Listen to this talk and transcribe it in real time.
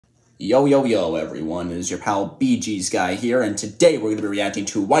Yo, yo, yo, everyone, it is your pal BG's Guy here, and today we're going to be reacting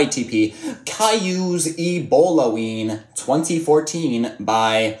to YTP Calliou's Ebolaween 2014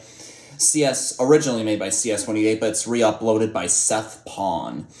 by CS, originally made by CS188, but it's re-uploaded by Seth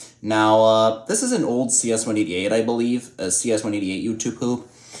Pawn. Now, this is an old CS188, I believe, a CS188 YouTube poop,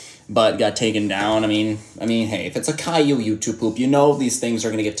 but got taken down. I mean, hey, if it's a Calliou YouTube poop, you know these things are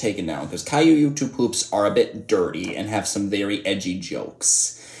going to get taken down, because Calliou YouTube poops are a bit dirty and have some very edgy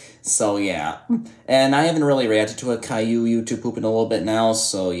jokes. So, yeah. And I haven't really reacted to a Calliou YouTube poop in a little bit now,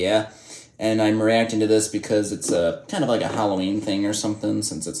 so yeah. And I'm reacting to this because it's a kind of like a Halloween thing or something,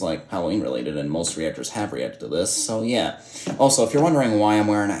 since it's like Halloween related and most reactors have reacted to this, so yeah. Also, if you're wondering why I'm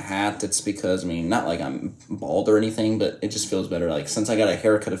wearing a hat, it's because, I mean, not like I'm bald or anything, but it just feels better. Like, since I got a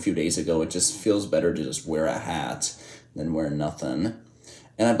haircut a few days ago, it just feels better to just wear a hat than wear nothing.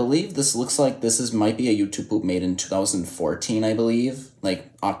 And I believe this looks like this might be a YouTube poop made in 2014, I believe. Like,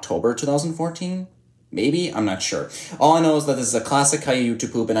 October 2014? Maybe? I'm not sure. All I know is that this is a classic Calliou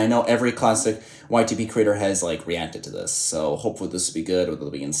YouTube poop, and I know every classic YTP creator has, like, reacted to this. So, hopefully this will be good. With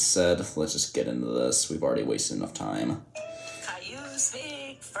that being said, let's just get into this. We've already wasted enough time. Calliou's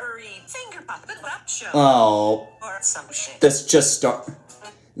big, furry, finger puppet rap show. Oh. Or some shit.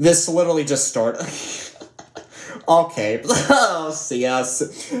 This literally just started. Okay. Oh,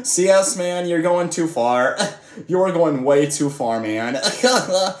 CS, man, you're going too far. You're going way too far, man.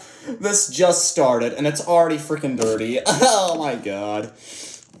 This just started, and it's already freaking dirty. Oh my god.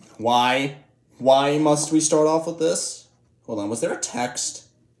 Why? Why must we start off with this? Hold on, was there a text?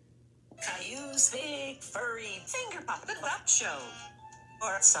 Calliou's big, furry, finger puppet rap show.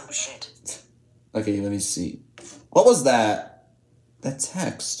 Or some shit. Okay, let me see. What was that? That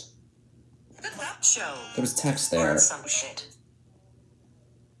text. Rap show. There was text there. Or some shit.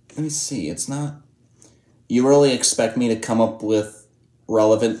 Let me see, it's not... You really expect me to come up with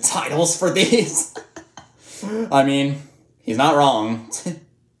relevant titles for these? I mean, he's not wrong.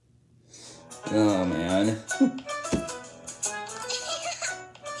 Oh, man.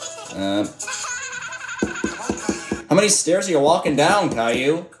 How many stairs are you walking down,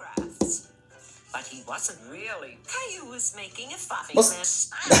 Calliou? But he wasn't really. Calliou was making a fucking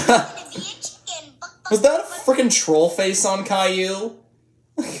Was that a freaking troll face on Calliou?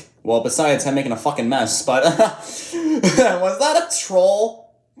 Well, besides him making a fucking mess, but was that a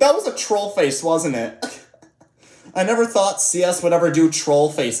troll? That was a troll face, wasn't it? I never thought CS would ever do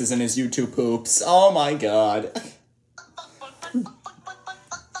troll faces in his YouTube poops. Oh my god.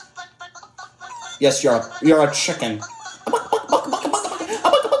 Yes, you're a chicken.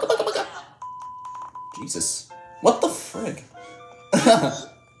 Jesus. What the frig?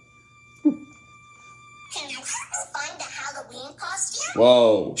 Can you help us find a Halloween costume?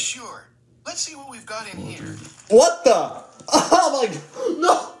 Whoa. Sure. Let's see what we've got in here. What the? Oh my god.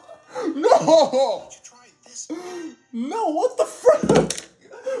 No! No! Did you try this? No, what the frick?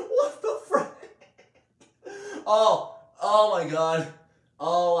 What the frick? Oh my god.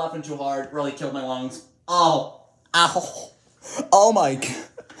 Oh, laughing too hard. Really killed my lungs. Oh. Ow. Oh my god.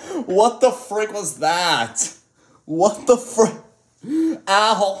 What the frick was that? What the frick?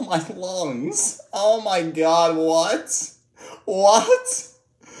 Ow, my lungs. Oh my god, what? What?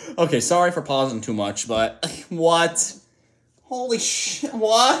 Okay, sorry for pausing too much, but what? Holy shit,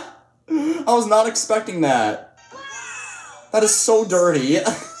 what? I was not expecting that. That is so dirty.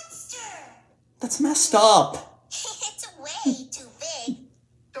 That's messed up. It's way too big.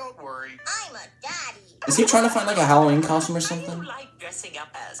 Don't worry. I'm a daddy. Is he trying to find like a Halloween costume or something? Calliou like dressing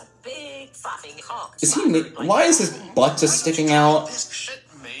up as a big fucking hawk. Is he? Why is his butt just sticking out? This shit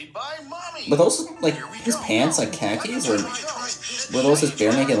made by mommy. Were those like his pants like khakis, or were those his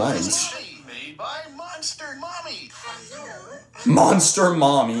bare naked legs? Made by Monster Mommy. Monster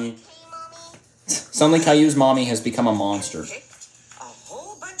Mommy. Suddenly Calliou's mommy has become a monster. A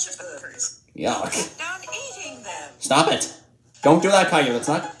whole bunch of burgers. Yuck. Down eating them. Stop it. Don't do that, Calliou.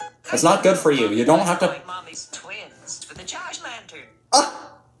 That's not good for you. You don't have to... Like mommy's twins for the Josh Lantern.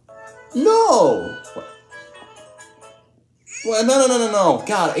 No! Well, no.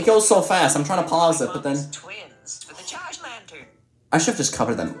 God, it goes so fast. I'm trying to pause it, but then... Twins for the Josh Lantern. I should have just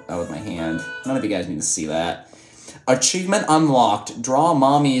covered them with my hand. None of you guys need to see that. Achievement unlocked. Draw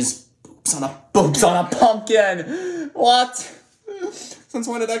mommy's boobs on a pumpkin. What? Since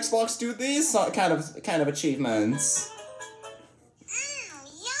when did Xbox do these kind of achievements?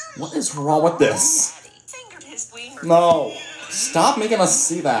 What is wrong with this? No. Stop making us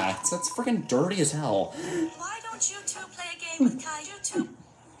see that. That's freaking dirty as hell. Why don't you two play a game with Calliou?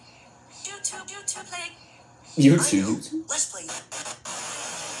 You two play. YouTube? Let's play.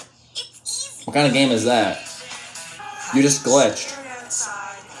 It's easy. What kind of game is that? You just glitched.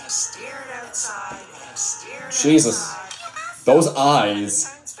 I've stared outside and I've stared Jesus. outside. Those eyes.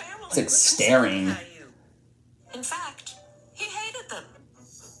 Valentine's family It's like was staring. Calliou. In fact, he hated them.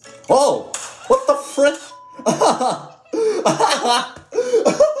 Whoa! What the frick? Calliou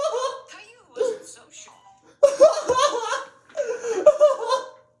wasn't so sure.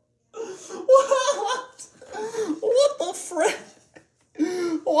 What? What the frick?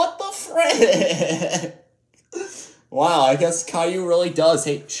 What the frick? Wow, I guess Calliou really does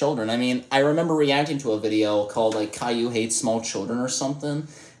hate children. I mean, I remember reacting to a video called, like, Calliou hates small children or something.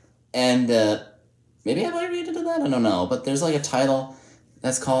 And, maybe I might reacted to that? I don't know. But there's, like, a title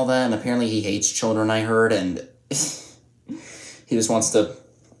that's called that, and apparently he hates children, I heard, and he just wants to,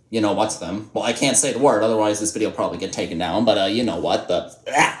 you know, what's them. Well, I can't say the word, otherwise this video will probably get taken down, but, you know what, the...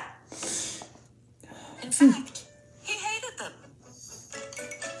 In fact, he hated them.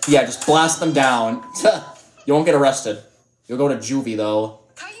 Yeah, just blast them down. You won't get arrested. You'll go to juvie, though.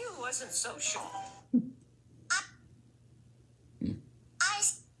 Caillou wasn't so sure.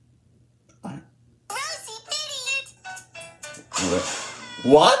 Rosie, idiot!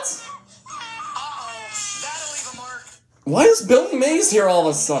 What? Uh-oh, that'll leave a mark. Why is Billy Mays here all of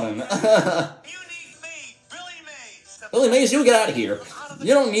a sudden? You need me, Billy Mays. Billy Mays, you get out of here.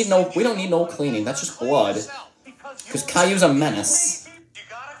 You don't need no, we don't need no cleaning. That's just blood. Because Caillou's a menace. You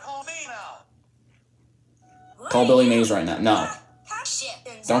gotta call me now. Call Billy Mays right now. No.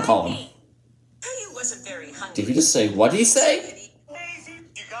 Don't call him. Caillou wasn't very hungry. Did he just say, what did he say?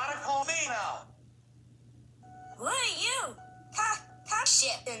 You gotta call me now. What are you? Ha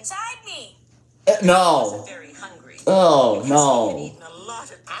shit inside me. No. Wasn't very hungry. Oh, He no. had eaten a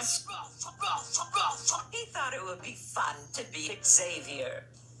lot of this. He thought it would be fun to be Xavier.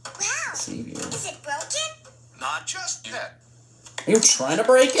 Wow. Savior. Is it broken? Not just yet. Are you trying to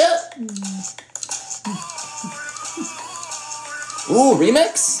break it? Ooh,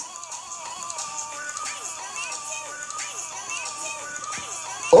 remix?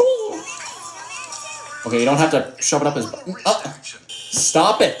 Oh. Okay, you don't have to shove it up his butt.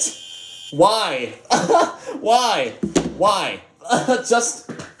 Stop it. Why? Why? Why? Just...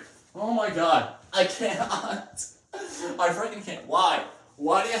 Oh my god. I can't. I freaking can't. Why?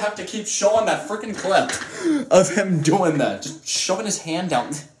 Why do you have to keep showing that freaking clip of him doing that? Just shoving his hand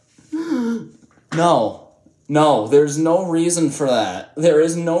down. No. No, there's no reason for that. There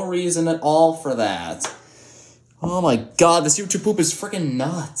is no reason at all for that. Oh my god, this YouTube poop is freaking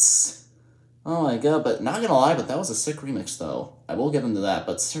nuts. Oh my god, but not gonna lie, but that was a sick remix though. I will get into that,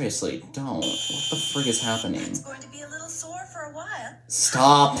 but seriously, don't. What the frig is happening? It's going to be a little sore for a while.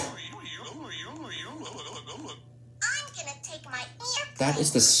 Stop. I'm gonna take my ear. That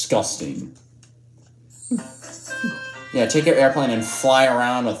is disgusting. Yeah, take your airplane and fly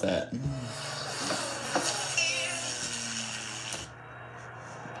around with it.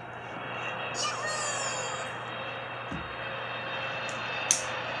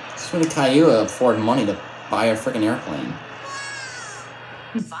 That's when Caillou afford money to buy a freaking airplane.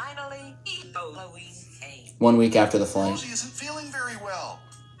 Finally, Ebolaween came. 1 week after the flight. Rosie isn't feeling very well.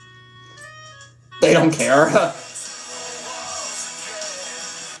 They don't care. Hi,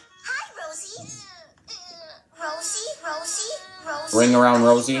 Rosie. Rosie. Ring around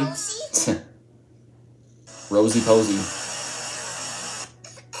Rosie. Rosie. Rosie Posey.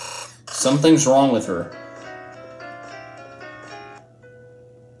 Something's wrong with her.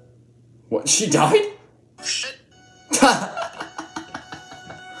 What? She died? Shit. The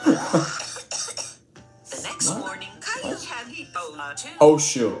next morning, Caillou had Ebola too. Oh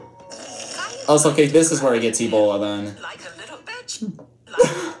shoot. Caillou Oh, so okay, this is where he gets Ebola then. like a little bitch.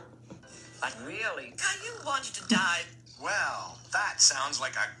 But really, Caillou wanted to die. Well, that sounds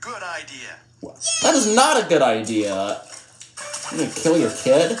like a good idea. That is not a good idea. You're gonna kill your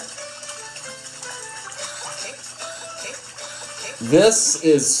kid? This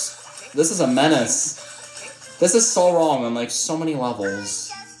is a menace. This is so wrong on like so many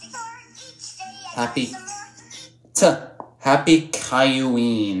levels. Happy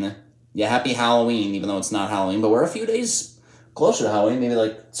Caillouween. Yeah, happy Halloween, even though it's not Halloween, but we're a few days closer to Halloween, maybe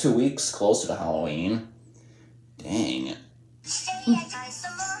like 2 weeks closer to Halloween. Dang.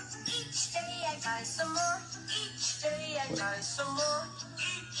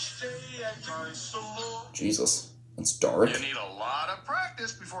 Jesus, that's dark. You need a lot of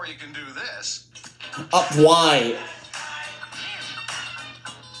practice before you can do this. Why?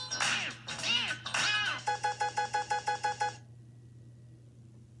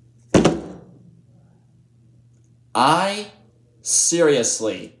 I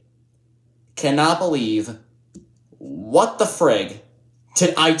seriously cannot believe what the frig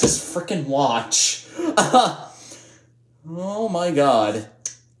did I just freaking watch. Oh my god.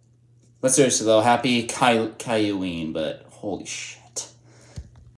 But seriously though, happy Calliouween, but holy shit.